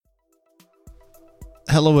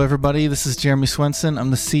Hello, everybody. This is Jeremy Swenson.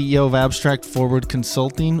 I'm the CEO of Abstract Forward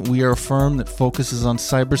Consulting. We are a firm that focuses on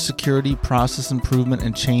cybersecurity, process improvement,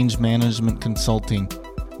 and change management consulting.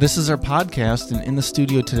 This is our podcast, and in the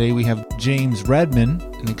studio today we have James Redman,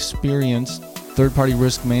 an experienced third-party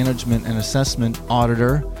risk management and assessment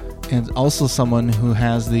auditor, and also someone who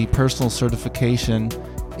has the personal certification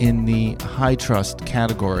in the HITRUST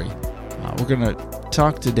category. We're going to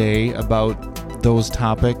talk today about those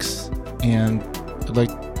topics, and I'd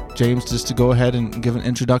like James just to go ahead and give an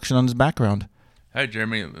introduction on his background. Hi,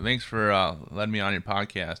 Jeremy. Thanks for letting me on your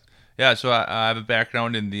podcast. Yeah, so I have a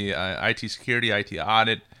background in the IT security, IT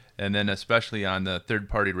audit, and then especially on the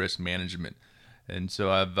third-party risk management. And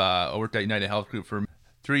so I've worked at United Health Group for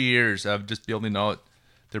 3 years of just building out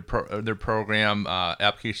their program,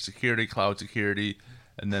 application security, cloud security,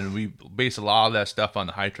 and then we base a lot of that stuff on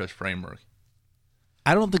the HITRUST framework.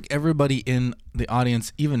 I don't think everybody in the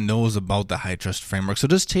audience even knows about the HITRUST framework. So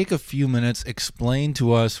just take a few minutes, explain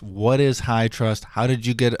to us what is HITRUST, how did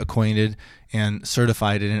you get acquainted and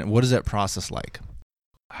certified in it, what is that process like?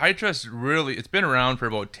 HITRUST really, it's been around for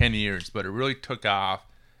about 10 years, but it really took off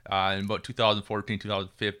in about 2014,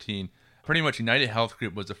 2015. Pretty much United Health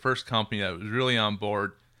Group was the first company that was really on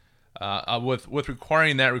board with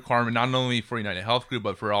requiring that requirement, not only for United Health Group,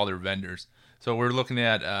 but for all their vendors. So we're looking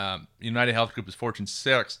at United Health Group is Fortune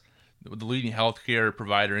 6, the leading healthcare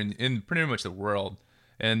provider in pretty much the world,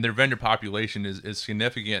 and their vendor population is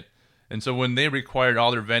significant. And so when they required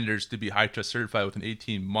all their vendors to be HITRUST certified within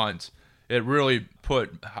 18 months, it really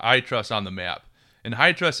put HITRUST on the map. And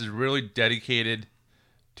HITRUST is really dedicated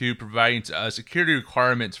to providing security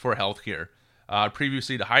requirements for healthcare.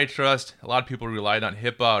 Previously to HITRUST, a lot of people relied on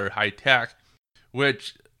HIPAA or HITECH,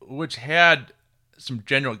 which had some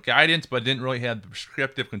general guidance, but didn't really have the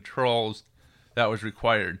prescriptive controls that was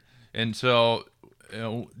required. And so,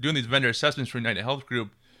 doing these vendor assessments for United Health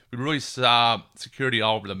Group, we really saw security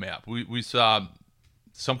all over the map. We saw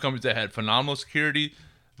some companies that had phenomenal security,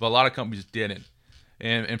 but a lot of companies didn't.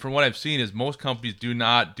 And from what I've seen is most companies do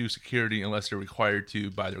not do security unless they're required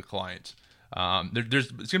to by their clients.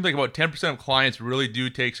 It seems like about 10% of clients really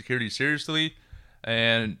do take security seriously,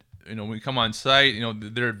 and when we come on site,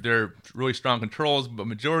 they're really strong controls, but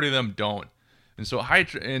majority of them don't. And so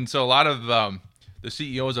a lot of the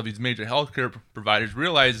CEOs of these major healthcare providers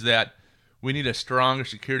realize that we need a stronger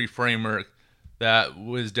security framework that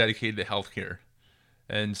was dedicated to healthcare.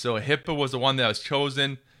 And so HIPAA was the one that was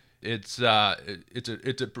chosen. It's a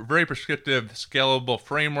very prescriptive, scalable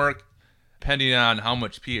framework, depending on how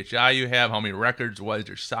much PHI you have, how many records, what is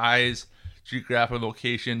your size, geographic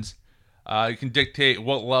locations. You can dictate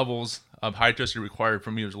what levels of HITRUST are required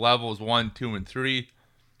from either levels 1, 2, and 3.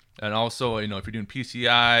 And also, if you're doing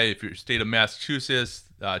PCI, if you're state of Massachusetts,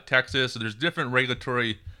 Texas, so there's different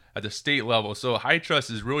regulatory at the state level. So HITRUST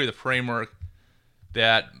is really the framework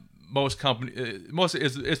that most companies,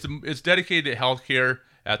 it's dedicated to healthcare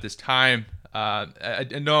at this time. I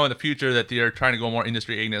know in the future that they are trying to go more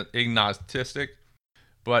industry agnostic,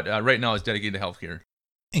 but right now it's dedicated to healthcare.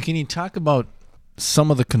 And can you talk about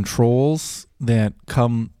some of the controls that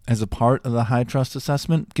come as a part of the HITRUST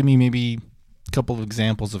assessment? Give me maybe a couple of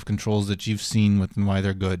examples of controls that you've seen with and why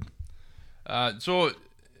they're good. So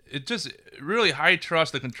it just really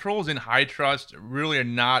HITRUST, the controls in HITRUST really are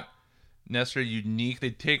not necessarily unique.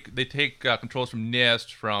 They take controls from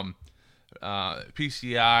NIST, from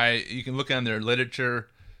PCI. You can look on their literature.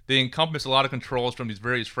 They encompass a lot of controls from these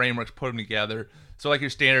various frameworks, put them together. So like your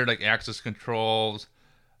standard like access controls,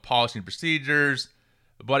 policy and procedures,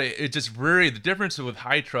 but it just the difference with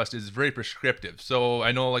HITRUST is very prescriptive. So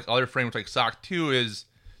I know like other frameworks like SOC 2 is,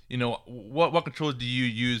 what controls do you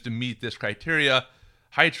use to meet this criteria?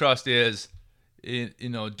 HITRUST is,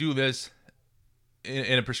 do this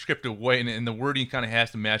in a prescriptive way, and the wording kind of has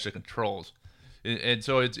to match the controls. And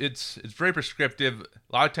so it's very prescriptive.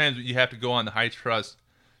 A lot of times you have to go on the HITRUST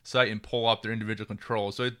site and pull up their individual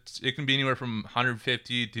controls. So it can be anywhere from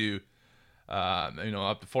 150 to up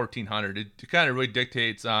to 1,400. It kind of really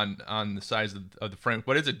dictates on the size of the framework,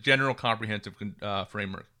 but it's a general comprehensive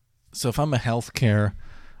framework. So if I'm a healthcare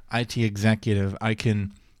IT executive, I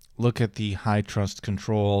can look at the HITRUST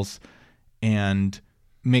controls and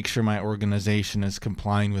make sure my organization is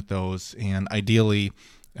complying with those. And ideally,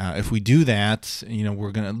 if we do that,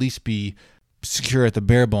 we're going to at least be secure at the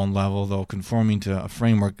bare bone level, though conforming to a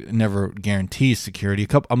framework never guarantees security.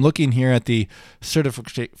 I'm looking here at the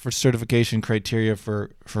certification criteria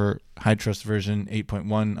for HITRUST version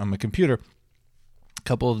 8.1 on my computer. A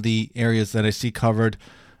couple of the areas that I see covered,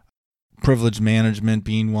 privilege management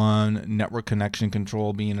being one, network connection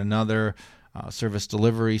control being another, service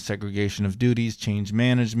delivery, segregation of duties, change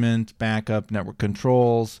management, backup, network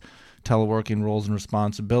controls, teleworking roles and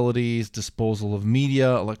responsibilities, disposal of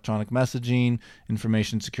media, electronic messaging,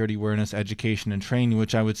 information security awareness, education, and training,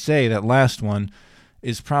 which I would say that last one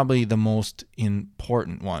is probably the most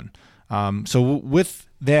important one. So with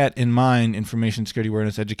that in mind, information security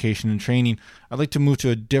awareness, education, and training, I'd like to move to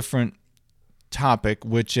a different topic,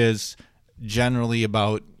 which is generally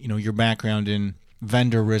about your background in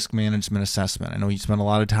vendor risk management assessment. I know you spent a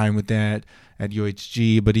lot of time with that at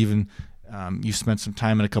UHG, but even you spent some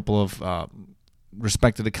time at a couple of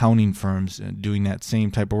respected accounting firms doing that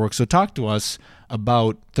same type of work. So talk to us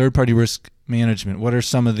about third-party risk management. What are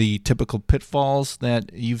some of the typical pitfalls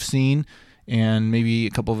that you've seen, and maybe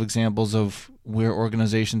a couple of examples of where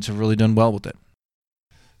organizations have really done well with it?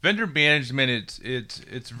 Vendor management,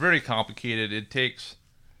 it's very complicated. It takes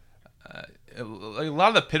a lot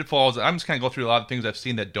of the pitfalls. I'm just kind of go through a lot of things I've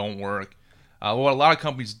seen that don't work. What a lot of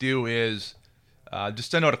companies do is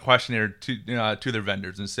just send out a questionnaire to their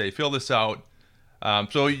vendors and say, fill this out.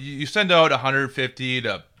 So you send out 150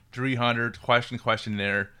 to 300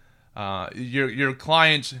 questionnaire. Your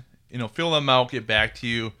clients, fill them out, get back to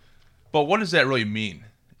you. But what does that really mean?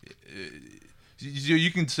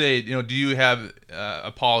 You can say, do you have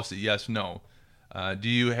a policy? Yes, no. Do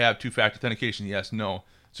you have two-factor authentication? Yes, no.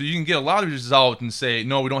 So you can get a lot of results and say,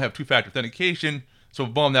 no, we don't have two-factor authentication. So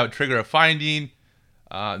boom, that would trigger a finding.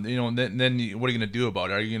 Then what are you going to do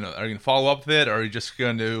about it? Are you going to follow up with it, or are you just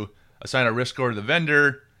going to assign a risk score to the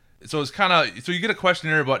vendor? So it's so you get a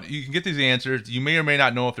questionnaire, but you can get these answers. You may or may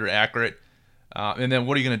not know if they're accurate. And then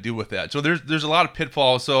what are you going to do with that? So there's a lot of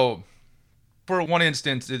pitfalls. So for one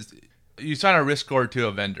instance, is you assign a risk score to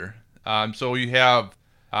a vendor. So you have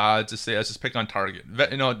let's just pick on Target.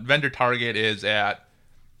 Vendor Target is at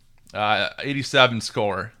 87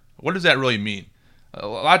 score. What does that really mean? A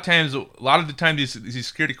lot of the time, these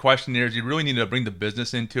security questionnaires, you really need to bring the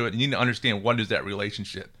business into it. You need to understand what is that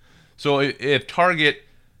relationship. So if Target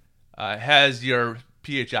has your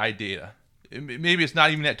PHI data, maybe it's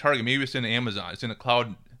not even at Target, maybe it's in Amazon, it's in the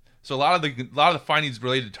cloud. So a lot of the findings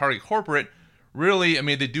related to Target corporate, really,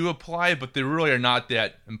 they do apply, but they really are not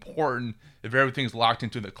that important if everything's locked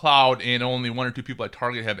into the cloud and only one or two people at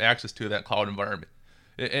Target have access to that cloud environment.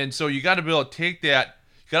 And so you got to be able to take that.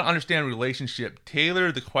 You got to understand relationship,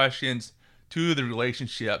 tailor the questions to the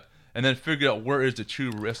relationship, and then figure out where is the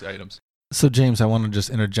true risk items. So James, I want to just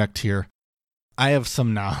interject here. I have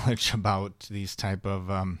some knowledge about these type of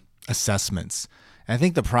assessments. And I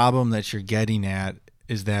think the problem that you're getting at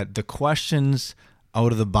is that the questions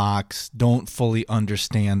out of the box don't fully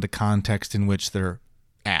understand the context in which they're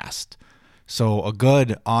asked. So a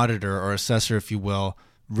good auditor or assessor, if you will,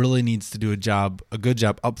 really needs to do a good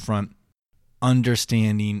job upfront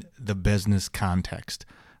understanding the business context.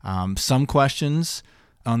 Some questions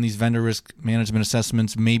on these vendor risk management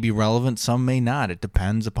assessments may be relevant, some may not. It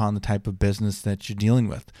depends upon the type of business that you're dealing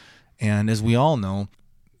with. And as we all know,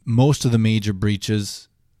 most of the major breaches,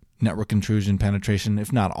 network intrusion, penetration,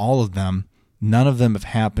 if not all of them, none of them have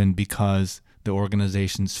happened because the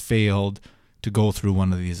organizations failed to go through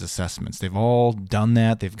one of these assessments. They've all done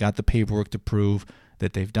that. They've got the paperwork to prove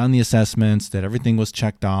that they've done the assessments, that everything was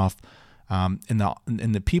checked off. And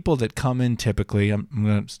the people that come in typically, I'm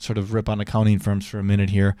going to sort of rip on accounting firms for a minute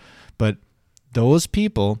here, but those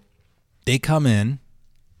people, they come in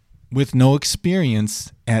with no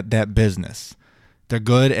experience at that business. They're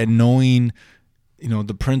good at knowing,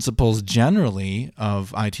 the principles generally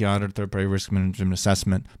of IT audit, third-party risk management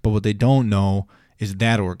assessment, but what they don't know is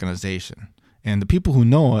that organization. And the people who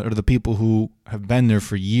know it are the people who have been there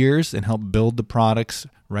for years and helped build the products,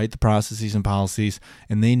 write the processes and policies,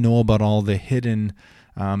 and they know about all the hidden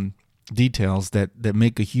details that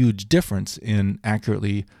make a huge difference in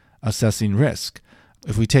accurately assessing risk.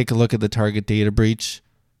 If we take a look at the Target data breach,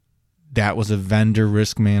 that was a vendor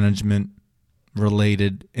risk management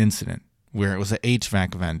related incident where it was an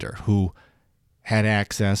HVAC vendor who had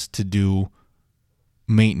access to do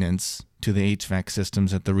maintenance to the HVAC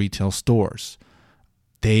systems at the retail stores.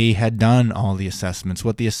 They had done all the assessments.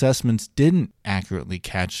 What the assessments didn't accurately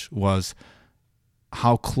catch was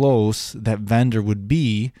how close that vendor would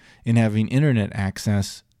be in having internet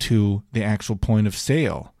access to the actual point of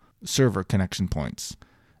sale server connection points.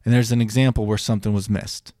 And there's an example where something was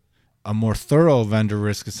missed. A more thorough vendor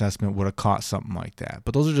risk assessment would have caught something like that.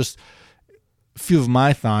 But those are just a few of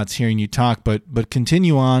my thoughts hearing you talk, but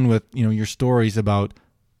continue on with your stories about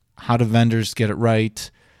how do vendors get it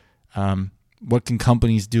right? What can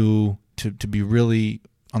companies do to be really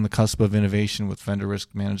on the cusp of innovation with vendor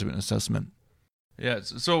risk management assessment? Yeah,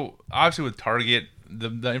 so obviously with Target,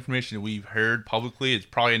 the information that we've heard publicly is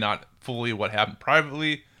probably not fully what happened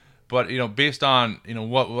privately, but based on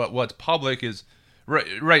what's public is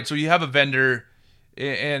right. So you have a vendor,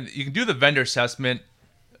 and you can do the vendor assessment,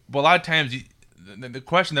 but a lot of times the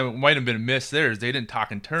question that might have been missed there is they didn't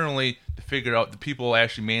talk internally to figure out the people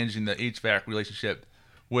actually managing the HVAC relationship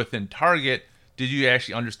within Target. Did you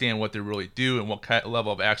actually understand what they really do and what kind of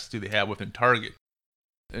level of access do they have within Target?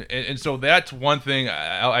 And so that's one thing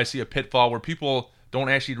I see a pitfall where people don't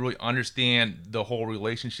actually really understand the whole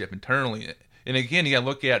relationship internally. And again, you got to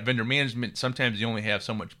look at vendor management. Sometimes you only have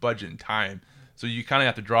so much budget and time. So you kind of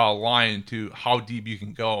have to draw a line to how deep you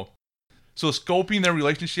can go. So scoping their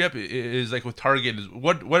relationship is like with Target is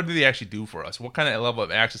what do they actually do for us? What kind of level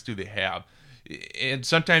of access do they have? And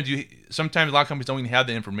sometimes a lot of companies don't even have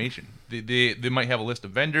the information. They might have a list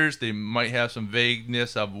of vendors. They might have some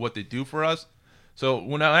vagueness of what they do for us. So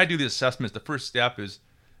when I do the assessments, the first step is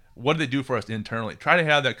what do they do for us internally? Try to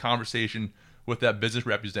have that conversation with that business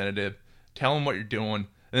representative. Tell them what you're doing,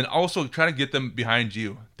 and then also try to get them behind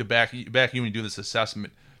you to back you when you do this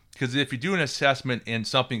assessment. Because if you do an assessment and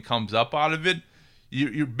something comes up out of it,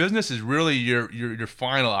 your business is really your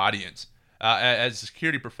final audience. As a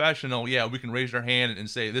security professional, yeah, we can raise our hand and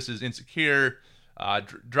say this is insecure,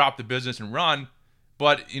 drop the business and run.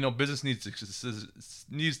 But business needs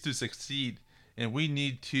to succeed, and we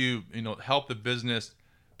need to help the business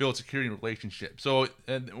build security relationship. So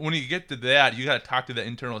when you get to that, you got to talk to the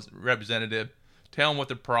internal representative, tell them what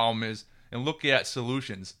the problem is, and look at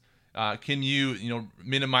solutions. Can you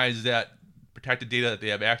minimize that protected data that they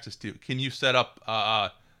have access to? Can you set up,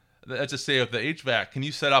 let's just say with the HVAC, can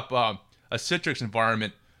you set up a Citrix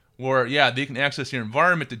environment where, they can access your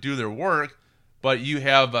environment to do their work, but you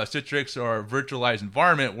have a Citrix or a virtualized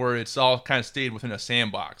environment where it's all kind of stayed within a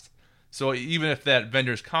sandbox. So even if that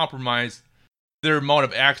vendor is compromised, their amount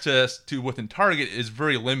of access to within Target is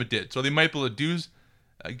very limited. So they might be able to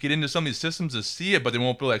get into some of these systems to see it, but they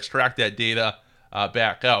won't be able to extract that data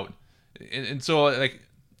back out. And so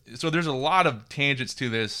so there's a lot of tangents to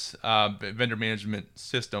this vendor management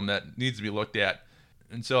system that needs to be looked at.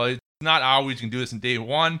 And so it's not always you can do this in day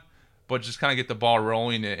one, but just kind of get the ball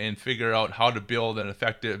rolling and figure out how to build an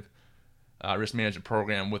effective risk management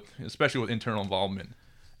program especially with internal involvement.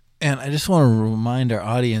 And I just want to remind our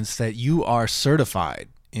audience that you are certified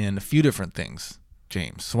in a few different things,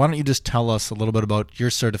 James. So why don't you just tell us a little bit about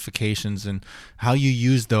your certifications and how you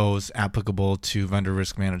use those applicable to vendor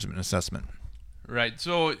risk management assessment? Right.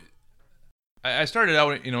 So I started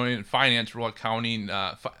out, in finance, accounting.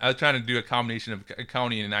 I was trying to do a combination of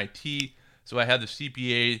accounting and IT. So I had the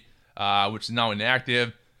CPA, which is now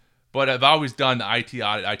inactive, but I've always done the IT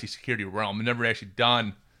audit, IT security realm. I've never actually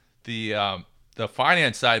done the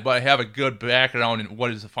finance side, but I have a good background in what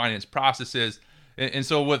is the finance processes. And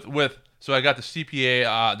so so I got the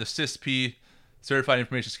CPA, the CISP, Certified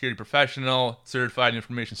Information Security Professional, Certified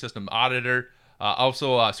Information System Auditor,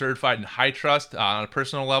 also certified in HITRUST on a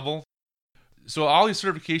personal level. So all these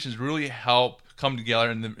certifications really help come together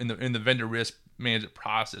in the vendor risk management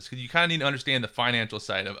process, because you kind of need to understand the financial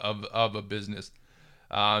side of a business.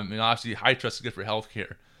 And obviously HITRUST is good for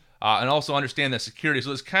healthcare, and also understand that security.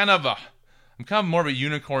 So it's I'm kind of more of a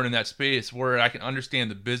unicorn in that space where I can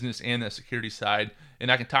understand the business and the security side,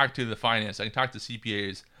 and I can talk to the finance, I can talk to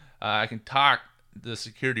CPAs, I can talk the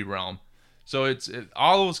security realm. So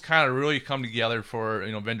all those kind of really come together for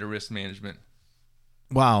vendor risk management.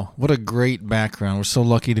 Wow, what a great background. We're so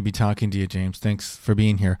lucky to be talking to you, James. Thanks for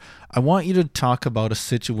being here. I want you to talk about a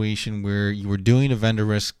situation where you were doing a vendor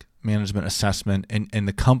risk management assessment and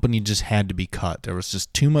the company just had to be cut. There was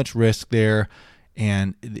just too much risk there,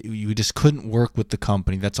 and you just couldn't work with the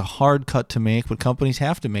company. That's a hard cut to make, but companies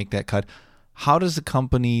have to make that cut. How does the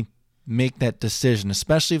company make that decision,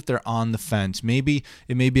 especially if they're on the fence? Maybe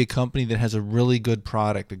it may be a company that has a really good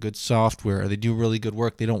product, a good software, or they do really good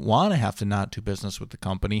work. They don't want to have to not do business with the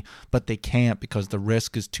company, but they can't because the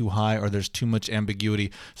risk is too high or there's too much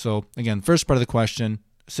ambiguity. So again, first part of the question,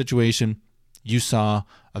 situation, you saw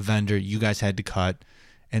a vendor, you guys had to cut.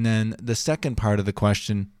 And then the second part of the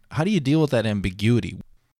question, how do you deal with that ambiguity?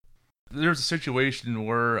 There's a situation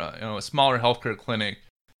where a smaller healthcare clinic,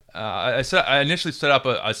 I initially set up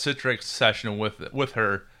a Citrix session with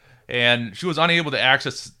her, and she was unable to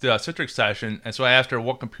access the Citrix session. And so I asked her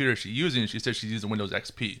what computer she's using, and she said she's using Windows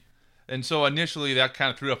XP. And so initially that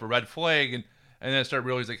kind of threw up a red flag, and then I started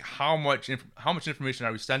realizing how much information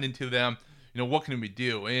are we sending to them? What can we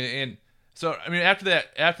do? And so I mean, after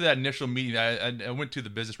that initial meeting, I went to the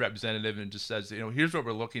business representative and just says, here's what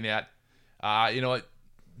we're looking at.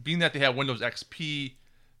 Being that they have Windows XP,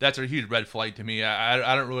 that's a huge red flag to me.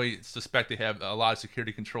 I don't really suspect they have a lot of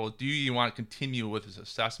security controls. Do you want to continue with this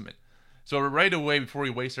assessment? So right away, before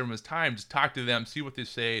you waste everyone's time, just talk to them, see what they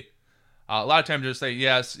say. A lot of times they'll say,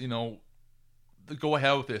 yes, go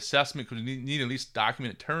ahead with the assessment because we need to at least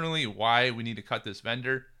document internally why we need to cut this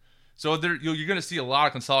vendor. So you're going to see a lot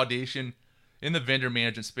of consolidation in the vendor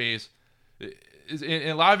management space. And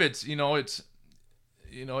a lot of it's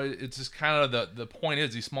just kind of the point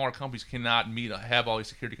is these smaller companies cannot have all these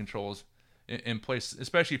security controls in place,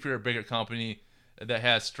 especially if you're a bigger company that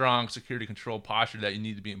has strong security control posture that you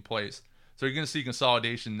need to be in place. So you're going to see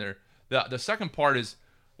consolidation there. The second part is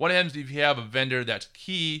what happens if you have a vendor that's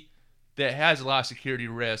key that has a lot of security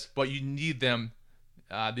risk, but you need them.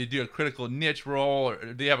 They do a critical niche role,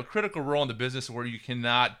 or they have a critical role in the business where you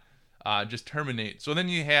cannot just terminate. So then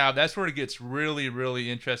that's where it gets really,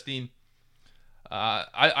 really interesting.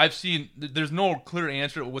 I've seen there's no clear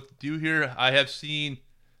answer to what to do here. I have seen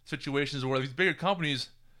situations where these bigger companies,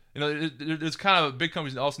 there's kind of big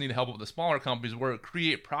companies that also need help with the smaller companies where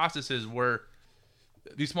create processes where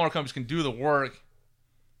these smaller companies can do the work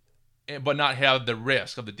but not have the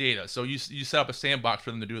risk of the data. So you set up a sandbox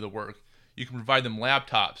for them to do the work. You can provide them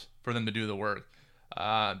laptops for them to do the work.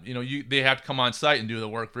 They have to come on site and do the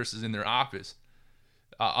work versus in their office.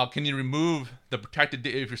 Can you remove the protected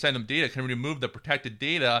data? If you're sending them data, can you remove the protected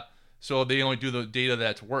data so they only do the data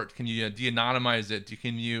that's worked? Can you de-anonymize it?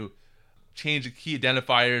 Can you change the key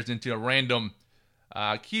identifiers into a random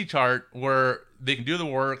key chart where they can do the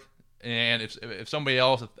work? And if somebody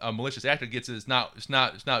else, a malicious actor gets it, it's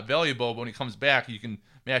not valuable. But when it comes back, you can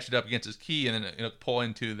match it up against his key and then it'll pull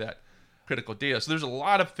into that critical data. So there's a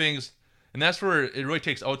lot of things, and that's where it really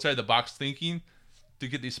takes outside the box thinking to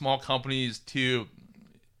get these small companies to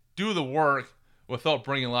do the work without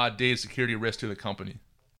bringing a lot of data security risk to the company.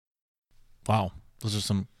 Wow, those are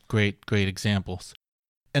some great examples.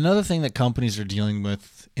 Another thing that companies are dealing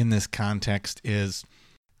with in this context is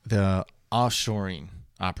the offshoring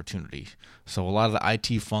opportunity. So a lot of the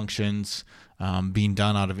IT functions being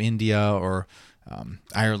done out of India or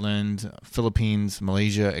Ireland, Philippines,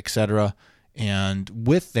 Malaysia, etc. And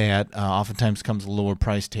with that, oftentimes comes a lower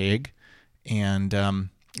price tag and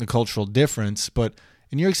a cultural difference. But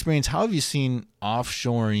in your experience, how have you seen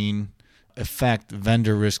offshoring affect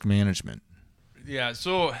vendor risk management? Yeah,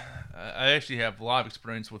 so I actually have a lot of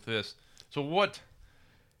experience with this. So what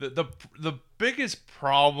the biggest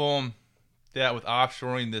problem that with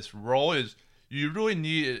offshoring this role is you really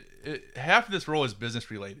need half of this role is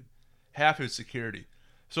business related, half is security.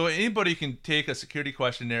 So anybody can take a security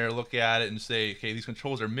questionnaire, look at it, and say, okay, these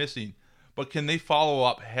controls are missing. But can they follow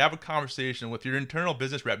up, have a conversation with your internal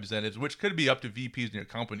business representatives, which could be up to VPs in your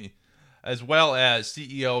company, as well as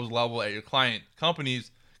CEOs level at your client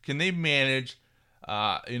companies? Can they manage,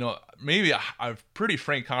 maybe a pretty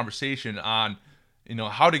frank conversation on,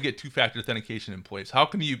 how to get two-factor authentication in place? How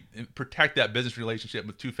can you protect that business relationship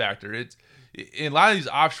with two-factor? It's in a lot of these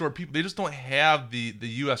offshore people, they just don't have the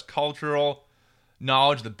U.S. cultural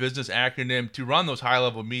knowledge, the business acronym to run those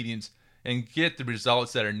high-level meetings and get the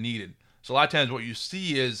results that are needed. So a lot of times what you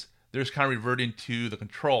see is they're just kind of reverting to the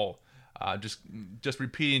control, just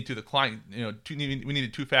repeating to the client, we need a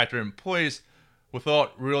two-factor in place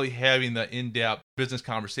without really having the in-depth business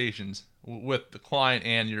conversations with the client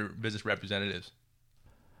and your business representatives.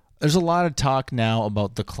 There's a lot of talk now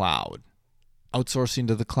about the cloud, outsourcing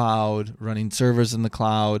to the cloud, running servers in the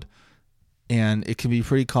cloud, and it can be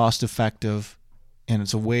pretty cost effective, and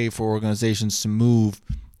it's a way for organizations to move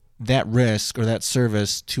that risk or that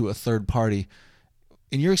service to a third party.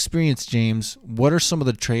 In your experience, James, what are some of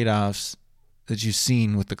the trade-offs that you've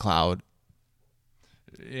seen with the cloud?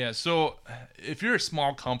 Yeah, so if you're a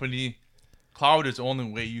small company, cloud is the only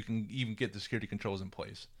way you can even get the security controls in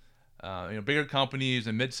place. Bigger companies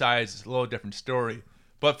and mid-size is a little different story.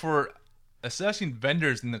 But for assessing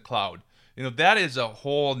vendors in the cloud, that is a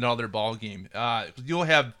whole nother ballgame. You'll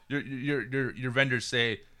have your vendors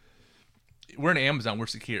say, we're in Amazon, we're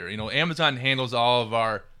secure. Amazon handles all of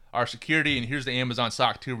our security, and here's the Amazon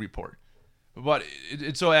SOC 2 report. But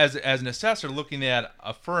so as an assessor looking at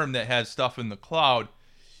a firm that has stuff in the cloud,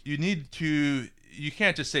 you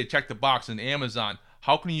can't just say check the box in Amazon.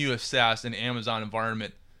 How can you assess an Amazon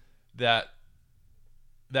environment that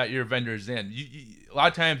your vendor is in? A lot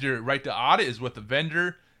of times your right to audit is with the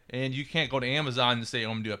vendor, and you can't go to Amazon and say, I'm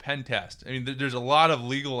going to do a pen test. I mean, there's a lot of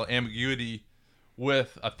legal ambiguity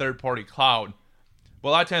with a third-party cloud. But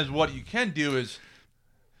a lot of times what you can do is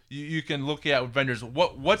you can look at vendors,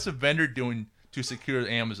 what's a vendor doing to secure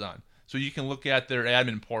Amazon? So you can look at their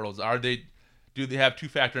admin portals. Do they have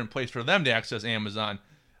two-factor in place for them to access Amazon?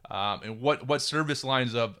 And what service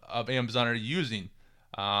lines of Amazon are you using?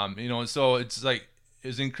 So it's like,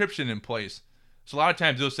 is encryption in place? So a lot of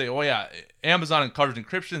times they'll say, oh yeah, Amazon covers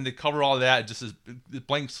encryption. They cover all that just as a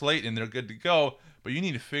blank slate and they're good to go. But you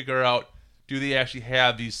need to figure out, do they actually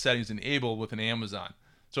have these settings enabled within Amazon?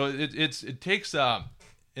 So it takes, and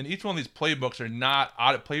each one of these playbooks are not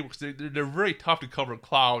audit playbooks. They're very tough to cover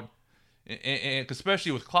cloud. And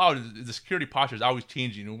especially with cloud, the security posture is always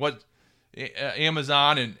changing. And what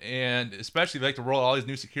Amazon and especially they like to roll all these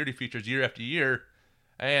new security features year after year,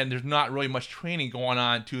 and there's not really much training going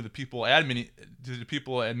on to the people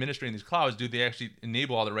administrating these clouds. Do they actually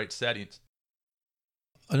enable all the right settings?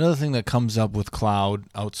 Another thing that comes up with cloud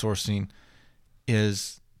outsourcing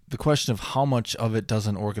is the question of how much of it does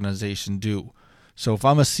an organization do. So if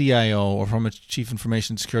I'm a CIO or if I'm a Chief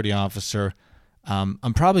Information Security Officer,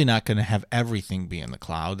 I'm probably not going to have everything be in the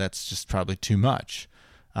cloud. That's just probably too much.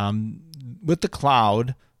 With the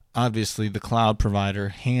cloud, obviously the cloud provider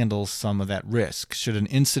handles some of that risk. Should an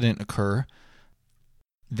incident occur,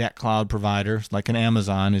 that cloud provider, like an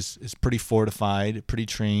Amazon, is pretty fortified, pretty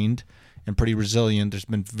trained, and pretty resilient. There's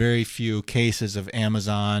been very few cases of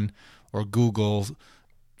Amazon or Google,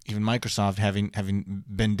 even Microsoft, having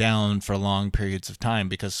been down for long periods of time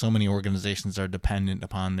because so many organizations are dependent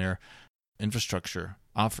upon their infrastructure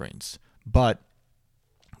offerings. But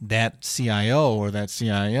that CIO or that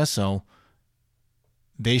CISO,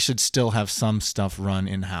 they should still have some stuff run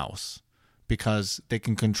in-house because they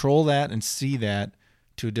can control that and see that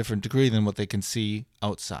to a different degree than what they can see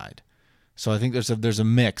outside. So I think there's a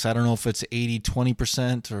mix. I don't know if it's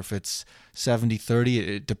 80-20% or if it's 70-30.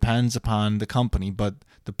 It depends upon the company. But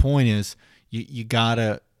the point is you got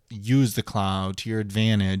to use the cloud to your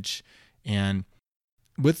advantage. And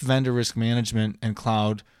with vendor risk management and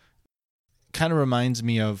cloud, kind of reminds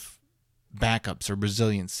me of backups or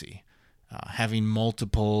resiliency, having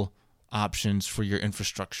multiple options for your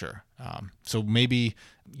infrastructure. So maybe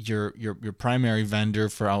your primary vendor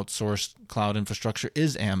for outsourced cloud infrastructure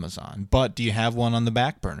is Amazon, but do you have one on the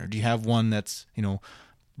back burner? Do you have one that's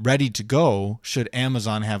ready to go should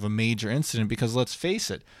Amazon have a major incident? Because let's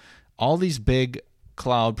face it, all these big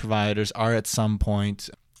cloud providers are at some point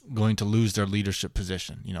going to lose their leadership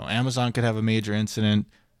position. Amazon could have a major incident,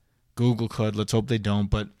 Google could. Let's hope they don't.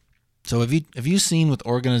 But so have you seen with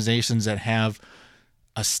organizations that have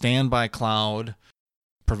a standby cloud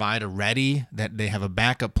provider ready, that they have a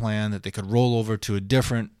backup plan that they could roll over to a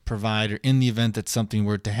different provider in the event that something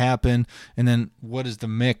were to happen? And then what is the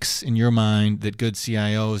mix in your mind that good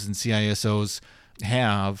CIOs and CISOs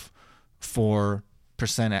have for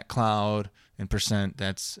percent at cloud and percent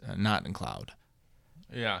that's not in cloud?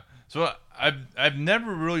 Yeah. So I've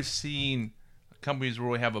never really seen companies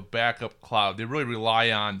really have a backup cloud. They really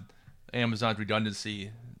rely on Amazon's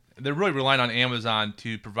redundancy. They're really relying on Amazon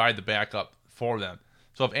to provide the backup for them.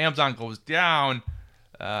 So if Amazon goes down,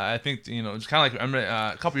 I think it's kind of like I remember,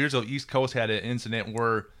 a couple years ago, East Coast had an incident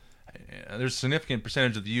where there's a significant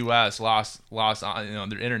percentage of the U.S. lost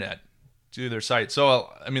their internet to their site.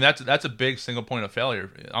 So I mean that's a big single point of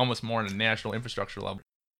failure, almost more on a national infrastructure level.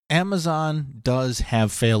 Amazon does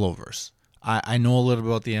have failovers. I know a little bit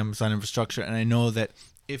about the Amazon infrastructure, and I know that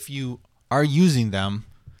if you are using them,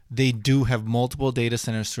 they do have multiple data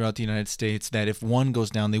centers throughout the United States that if one goes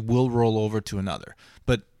down, they will roll over to another.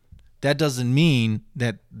 But that doesn't mean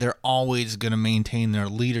that they're always going to maintain their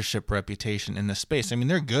leadership reputation in this space. I mean,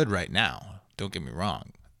 they're good right now. Don't get me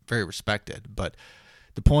wrong. Very respected. But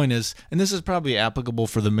the point is, and this is probably applicable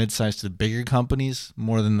for the mid-sized to the bigger companies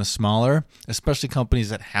more than the smaller, especially companies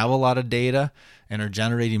that have a lot of data and are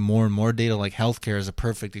generating more and more data, like healthcare is a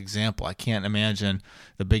perfect example. I can't imagine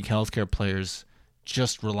the big healthcare players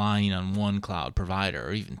just relying on one cloud provider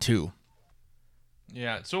or even two.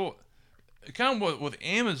 Yeah, so kind of with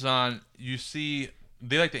Amazon, you see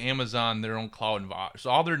they like to Amazon their own cloud environment. So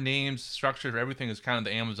all their names, structure, everything is kind of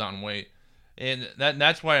the Amazon way. And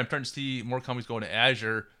that's why I'm starting to see more companies go to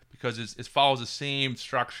Azure, because it follows the same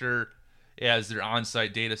structure as their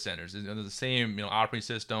on-site data centers. The same operating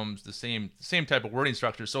systems, the same type of wording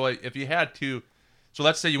structure. So if you had to, so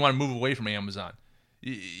let's say you want to move away from Amazon,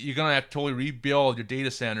 you're gonna have to totally rebuild your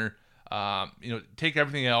data center. Take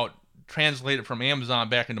everything out, translate it from Amazon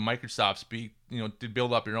back into Microsoft speak. To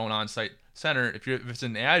build up your own on-site center. If it's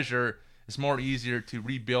in Azure, it's more easier to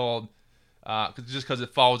rebuild. Because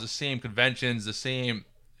it follows the same conventions, the same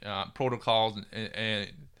protocols, and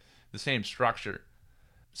the same structure.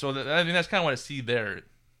 So I mean that's kind of what I see there.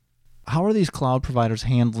 How are these cloud providers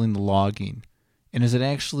handling the logging? And is it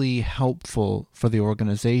actually helpful for the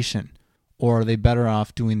organization? Or are they better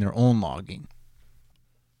off doing their own logging?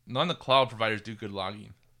 None of the cloud providers do good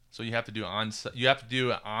logging. So you have to do on-site. You have to do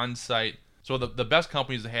it on-site. So the best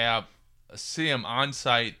companies have a SIEM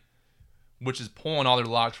on-site which is pulling all their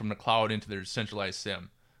logs from the cloud into their centralized SIEM.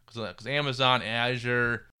 Because Amazon,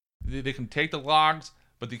 Azure, they can take the logs,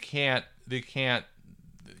 but they can't.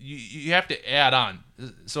 You have to add on.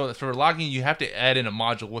 So for logging, you have to add in a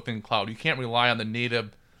module within cloud. You can't rely on the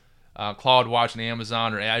native CloudWatch and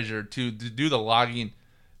Amazon or Azure to do the logging,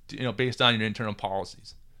 based on your internal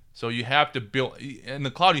policies. So you have to build in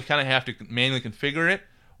the cloud. You kind of have to manually configure it,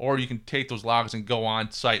 or you can take those logs and go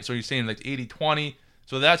on site. So you're saying like 80-20.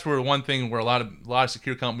 So that's where one thing where a lot of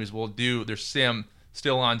secure companies will do their SIEM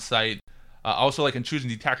still on site. Also, like intrusion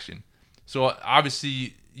detection. So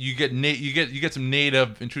obviously you get some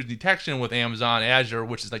native intrusion detection with Amazon, Azure,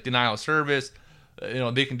 which is like denial of service.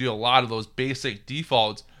 They can do a lot of those basic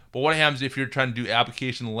defaults. But what happens if you're trying to do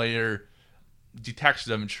application layer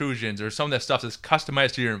detection of intrusions or some of that stuff that's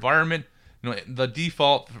customized to your environment? The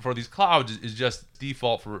default for these clouds is just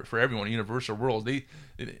default for everyone, universal rules.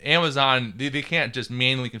 Amazon can't just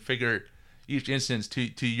manually configure each instance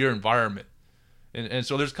to your environment. And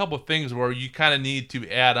so there's a couple of things where you kind of need to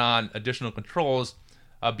add on additional controls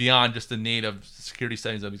beyond just the native security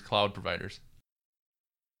settings of these cloud providers.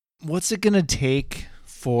 What's it going to take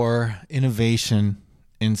for innovation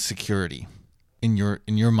in security in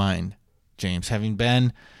your mind, James? Having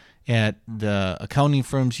been at the accounting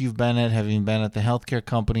firms you've been at, having been at the healthcare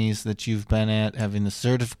companies that you've been at, having the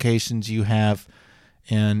certifications you have,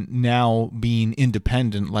 and now being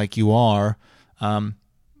independent like you are,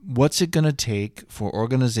 what's it going to take for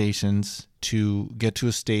organizations to get to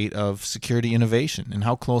a state of security innovation, and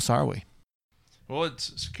how close are we? Well,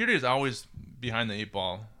 security is always behind the eight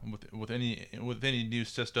ball with any new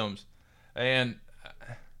systems, and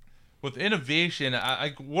with innovation,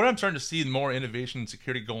 what I'm starting to see more innovation in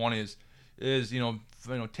security go on is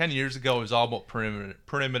 10 years ago it was all about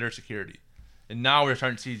perimeter security, and now we're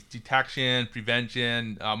starting to see detection,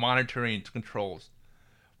 prevention, monitoring, controls.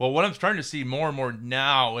 Well, what I'm starting to see more and more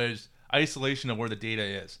now is isolation of where the data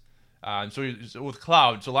is. So with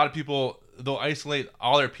cloud, so a lot of people, they'll isolate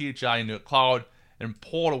all their PHI into a cloud and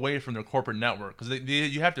pull it away from their corporate network, because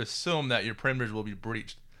you have to assume that your perimeters will be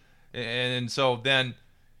breached. And so then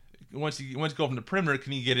once you go from the perimeter,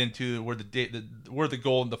 can you get into where the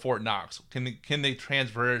goal in the Fort Knox? Can they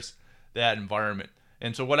traverse that environment?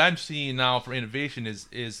 And so what I'm seeing now for innovation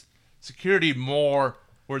is security more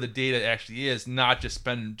where the data actually is, not just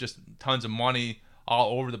spending just tons of money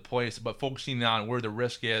all over the place, but focusing on where the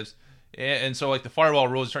risk is. And so like the firewall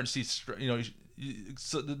rules, starting to see,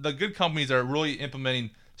 so the good companies are really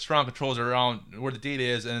implementing strong controls around where the data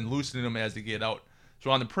is and loosening them as they get out.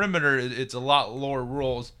 So on the perimeter, it's a lot lower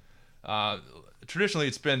rules. Traditionally,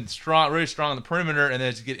 it's been really strong on the perimeter, and then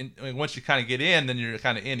as you get in, once you kind of get in, then you're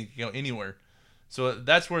kind of in. You can go anywhere. So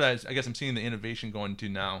that's where I guess I'm seeing the innovation going to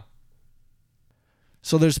now.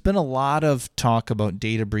 So there's been a lot of talk about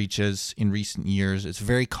data breaches in recent years. It's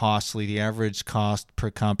very costly. The average cost per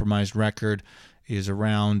compromised record is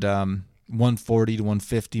around 140 to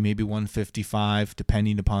 150, maybe 155,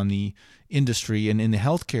 depending upon the industry. And in the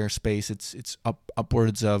healthcare space, it's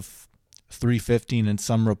upwards of $350, and in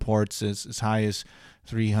some reports as high as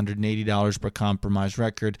 $380 per compromised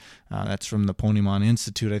record. That's from the Ponemon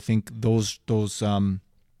Institute. I think those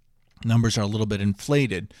numbers are a little bit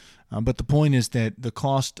inflated. But the point is that the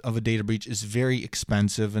cost of a data breach is very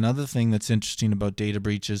expensive. Another thing that's interesting about data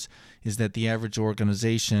breaches is that the average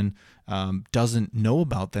organization doesn't know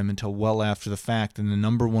about them until well after the fact. And the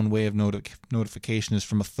number one way of notification is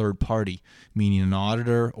from a third party, meaning an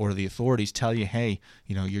auditor or the authorities tell you, hey,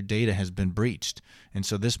 your data has been breached. And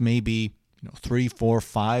so this may be 3, 4,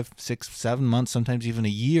 5, 6, 7 months, sometimes even a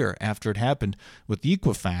year after it happened. With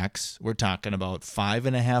Equifax, we're talking about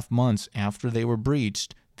 5.5 months after they were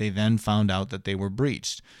breached. They then found out that they were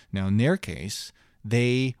breached. Now, in their case,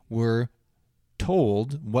 they were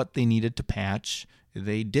told what they needed to patch.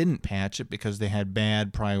 They didn't patch it because they had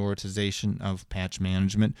bad prioritization of patch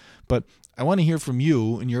management. But I want to hear from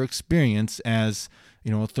you and your experience as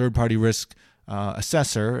a third-party risk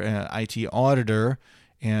assessor, IT auditor,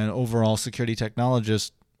 and overall security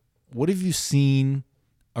technologist. What have you seen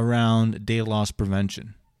around data loss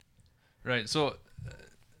prevention? Right. So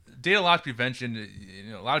data loss prevention,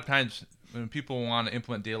 a lot of times when people want to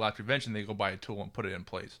implement data loss prevention, they go buy a tool and put it in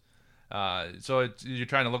place. So you're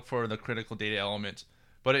trying to look for the critical data elements.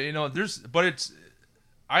 But I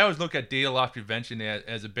always look at data loss prevention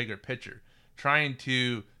as a bigger picture, trying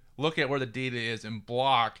to look at where the data is and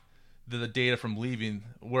block the data from leaving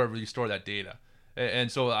wherever you store that data.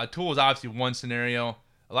 And so a tool is obviously one scenario.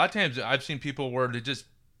 A lot of times I've seen people where they just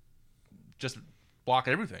block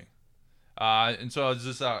everything. And so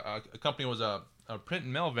this a company was a print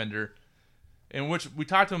and mail vendor, in which we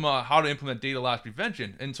talked to them about how to implement data loss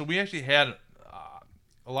prevention. And so we actually had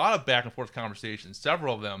a lot of back and forth conversations,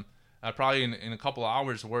 several of them, probably in a couple of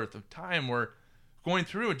hours worth of time, were going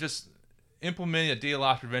through and just implementing a data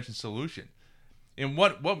loss prevention solution. And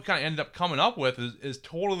what we kind of ended up coming up with is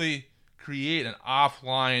totally create an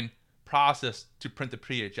offline process to print the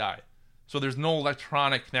PHI. So there's no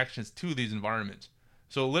electronic connections to these environments.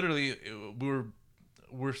 So literally,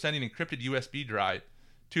 we're sending an encrypted USB drive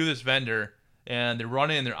to this vendor, and they're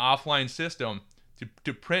running their offline system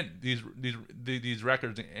to print these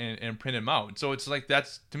records and print them out. And so it's like,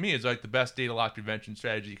 that's, to me, is like the best data loss prevention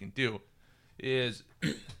strategy you can do. Is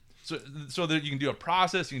so that you can do a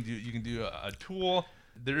process, you can do a tool.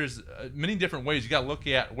 There's many different ways. You got to look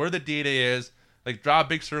at where the data is, like draw a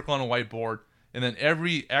big circle on a whiteboard, and then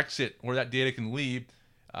every exit where that data can leave,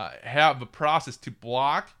 have a process to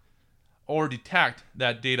block or detect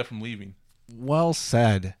that data from leaving. Well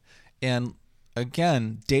said. And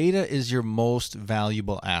again, data is your most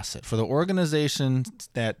valuable asset. For the organizations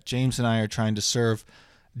that James and I are trying to serve,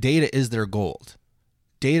 data is their gold.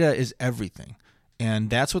 Data is everything.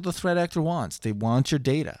 And that's what the threat actor wants. They want your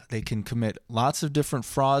data. They can commit lots of different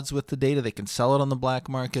frauds with the data. They can sell it on the black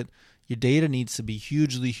market. Your data needs to be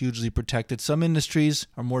hugely, hugely protected. Some industries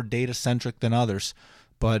are more data-centric than others,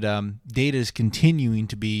 but data is continuing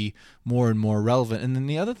to be more and more relevant. And then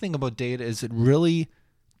the other thing about data is it really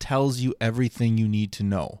tells you everything you need to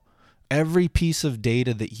know. Every piece of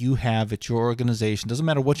data that you have at your organization, doesn't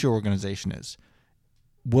matter what your organization is,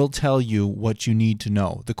 will tell you what you need to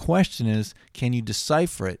know. The question is, can you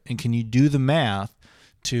decipher it, and can you do the math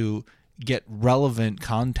to get relevant,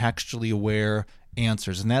 contextually aware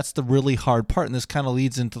answers? And that's the really hard part, and this kind of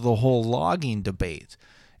leads into the whole logging debate.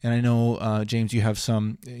 And I know, James, you have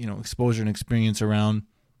some exposure and experience around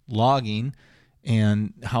logging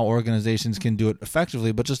and how organizations can do it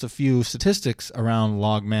effectively, but just a few statistics around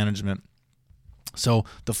log management. So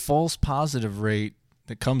the false positive rate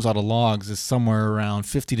that comes out of logs is somewhere around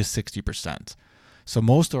 50 to 60%. So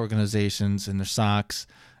most organizations in their SOCs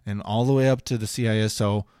and all the way up to the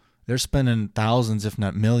CISO, they're spending thousands, if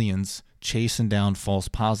not millions, chasing down false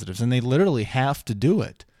positives. And they literally have to do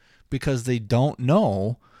it because they don't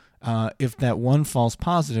know if that one false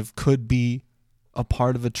positive could be a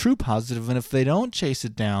part of a true positive. And if they don't chase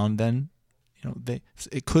it down, then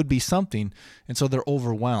it could be something, and so they're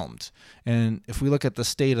overwhelmed. And if we look at the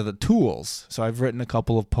state of the tools, so I've written a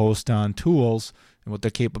couple of posts on tools and what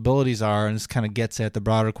their capabilities are, and this kind of gets at the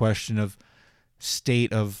broader question of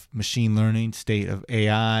state of machine learning, state of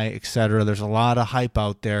AI, etc. There's a lot of hype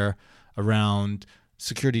out there around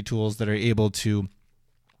security tools that are able to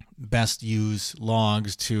best use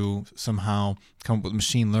logs to somehow come up with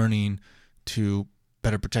machine learning to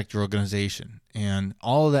better protect your organization. And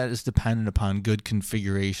all of that is dependent upon good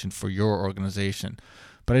configuration for your organization.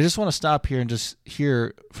 But I just want to stop here and just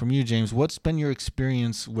hear from you, James. What's been your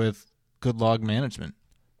experience with good log management?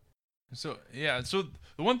 So the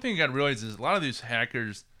one thing you got to realize is a lot of these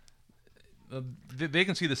hackers, they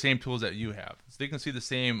can see the same tools that you have. So they can see the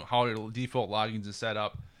same how default logging is set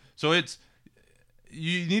up. So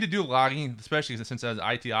you need to do logging, especially since it has an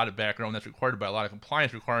IT audit background that's required by a lot of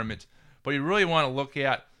compliance requirements. But you really want to look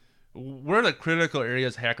at where are the critical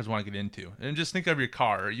areas hackers want to get into. And just think of your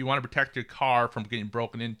car. You want to protect your car from getting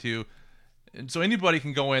broken into. And so anybody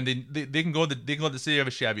can go in. They can go to the city of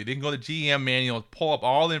a Chevy. They can go to the GM manual, pull up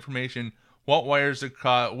all the information, what wires to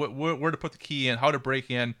cut, where to put the key in, how to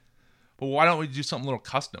break in. But why don't we do something a little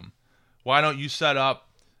custom? Why don't you set up,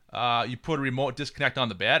 you put a remote disconnect on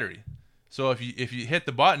the battery. So if you hit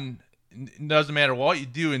the button, it doesn't matter what you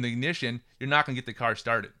do in the ignition, you're not going to get the car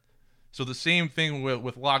started. So the same thing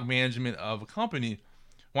with log management of a company.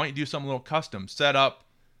 Why don't you do something a little custom? Set up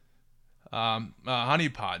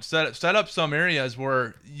honeypots. Set up some areas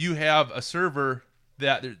where you have a server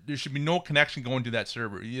that there should be no connection going to that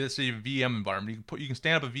server. Let's say a VM environment. You can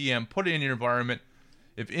stand up a VM, put it in your environment.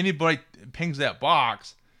 If anybody pings that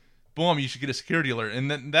box, boom, you should get a security alert.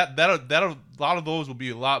 And then that'll a lot of those will be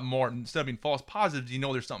a lot more. Instead of being false positives,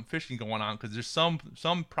 there's something fishy going on because there's some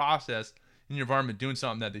process in your environment doing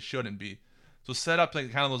something that they shouldn't be. So set up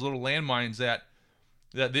like kind of those little landmines that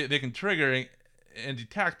they can trigger and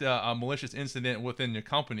detect a malicious incident within your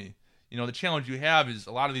company. The challenge you have is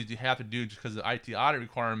a lot of these you have to do just because of IT audit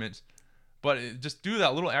requirements, but just do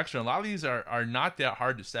that little extra. A lot of these are not that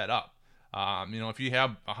hard to set up. If you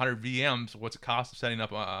have 100 VMs, what's the cost of setting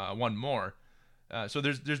up one more? So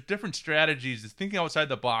there's different strategies. Just thinking outside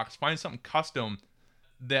the box, find something custom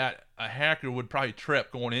that a hacker would probably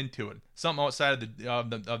trip going into it. Something outside of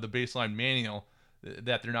the baseline manual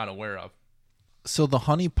that they're not aware of. So the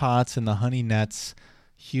honeypots and the honey nets,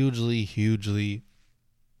 hugely, hugely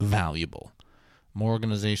valuable. More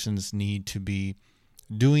organizations need to be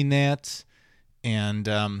doing that, and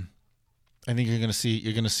I think you're going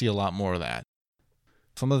to see a lot more of that.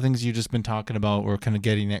 Some of the things you've just been talking about were kind of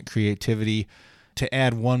getting that creativity to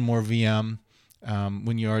add one more VM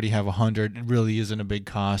when you already have 100. It really isn't a big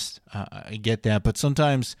cost. I get that, but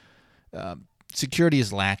sometimes security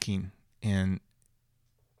is lacking in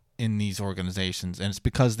these organizations, and it's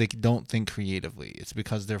because they don't think creatively. It's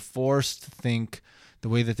because they're forced to think the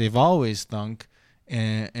way that they've always thunk,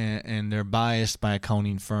 and they're biased by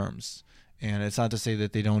accounting firms. And it's not to say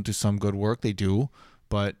that they don't do some good work. They do,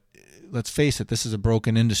 but let's face it, this is a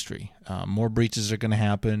broken industry. More breaches are going to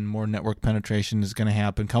happen. More network penetration is going to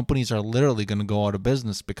happen. Companies are literally going to go out of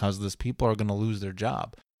business because of this. People are going to lose their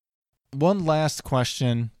job. One last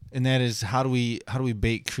question, and that is, how do we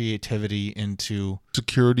bake creativity into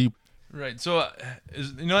security? Right. So,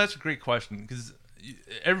 that's a great question, because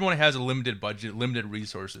everyone has a limited budget, limited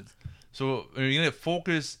resources. So you're going to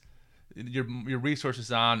focus your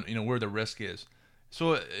resources on, where the risk is.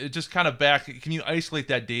 So it just kind of can you isolate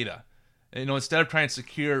that data? Instead of trying to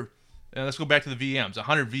secure, let's go back to the VMs,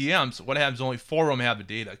 100 VMs, what happens? Only 4 of them have the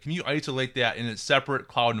data. Can you isolate that in a separate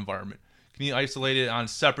cloud environment? Can you isolate it on a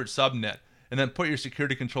separate subnet and then put your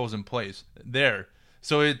security controls in place there?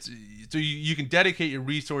 So you can dedicate your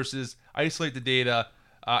resources, isolate the data,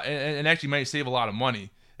 and actually might save a lot of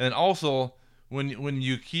money. And then also, when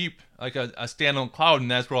you keep like a standalone cloud and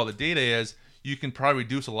that's where all the data is, you can probably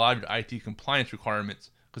reduce a lot of your IT compliance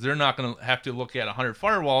requirements, because they're not going to have to look at 100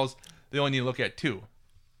 firewalls. They only need to look at 2.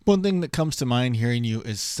 One thing that comes to mind hearing you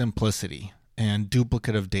is simplicity and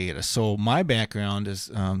duplicative data. So my background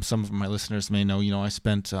is, some of my listeners may know, I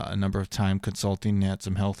spent a number of time consulting at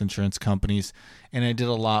some health insurance companies, and I did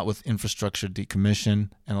a lot with infrastructure decommission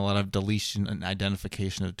and a lot of deletion and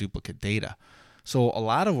identification of duplicate data. So a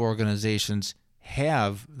lot of organizations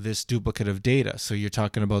have this duplicative data. So you're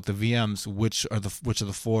talking about the VMs, which of the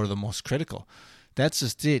 4 are the most critical. That's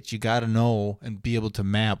just it. You got to know and be able to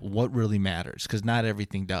map what really matters, because not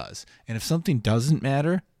everything does. And if something doesn't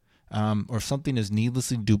matter, or if something is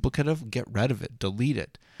needlessly duplicative, get rid of it, delete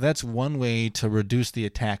it. That's one way to reduce the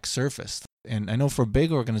attack surface. And I know for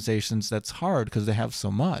big organizations that's hard because they have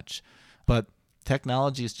so much, but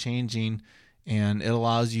technology is changing, and it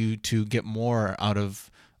allows you to get more out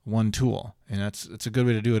of one tool. And it's a good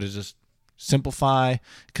way to do it, is just simplify,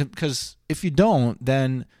 because if you don't,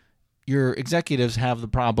 then your executives have the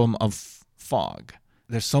problem of fog.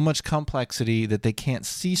 There's so much complexity that they can't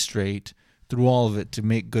see straight through all of it to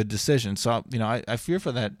make good decisions. So, I fear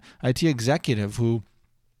for that IT executive who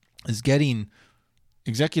is getting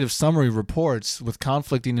executive summary reports with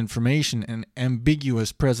conflicting information and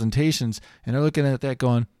ambiguous presentations, and they're looking at that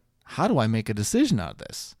going, how do I make a decision out of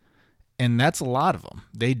this? And that's a lot of them.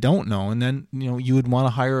 They don't know. And then, you would want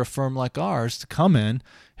to hire a firm like ours to come in,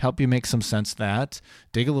 help you make some sense of that,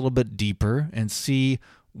 dig a little bit deeper, and see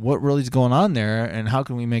what really is going on there and how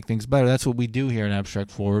can we make things better. That's what we do here at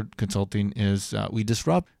Abstract Forward Consulting, is we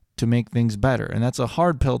disrupt to make things better. And that's a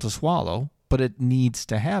hard pill to swallow, but it needs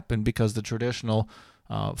to happen because the traditional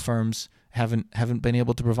firms haven't been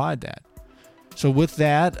able to provide that. So with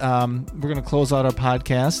that, we're going to close out our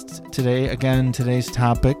podcast today. Again, today's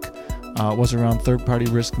topic was around third-party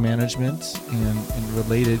risk management and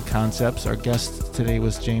related concepts. Our guest today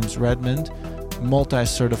was James Redmond,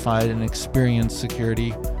 multi-certified and experienced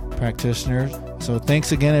security practitioner. So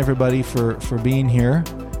thanks again, everybody, for being here,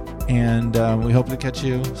 and we hope to catch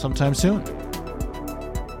you sometime soon.